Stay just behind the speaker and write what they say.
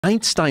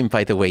Einstein,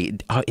 by the way,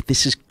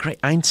 this is great.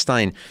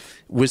 Einstein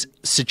was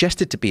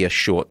suggested to be a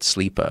short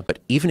sleeper, but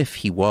even if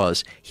he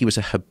was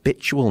a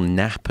habitual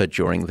napper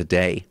during the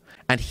day.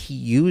 And he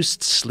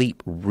used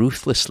sleep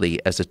ruthlessly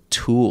as a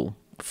tool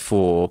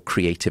for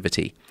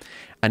creativity.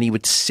 And he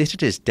would sit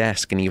at his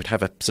desk and he would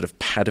have a sort of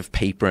pad of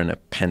paper and a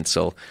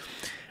pencil.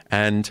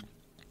 And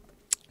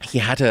he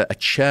had a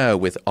chair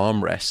with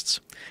armrests.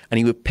 And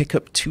he would pick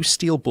up two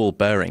steel ball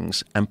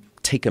bearings and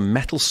take a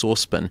metal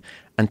saucepan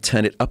and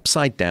turn it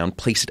upside down,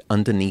 place it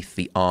underneath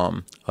the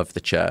arm of the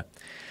chair,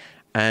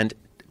 and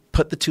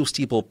put the two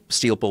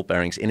steel ball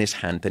bearings in his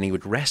hand. Then he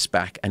would rest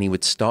back and he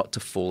would start to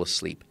fall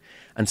asleep.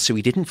 And so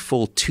he didn't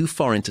fall too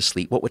far into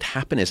sleep. What would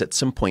happen is at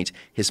some point,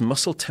 his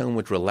muscle tone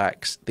would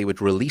relax. They would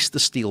release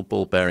the steel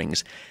ball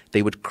bearings.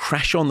 They would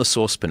crash on the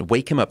saucepan,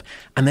 wake him up,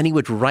 and then he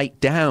would write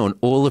down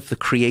all of the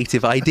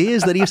creative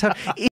ideas that he was having.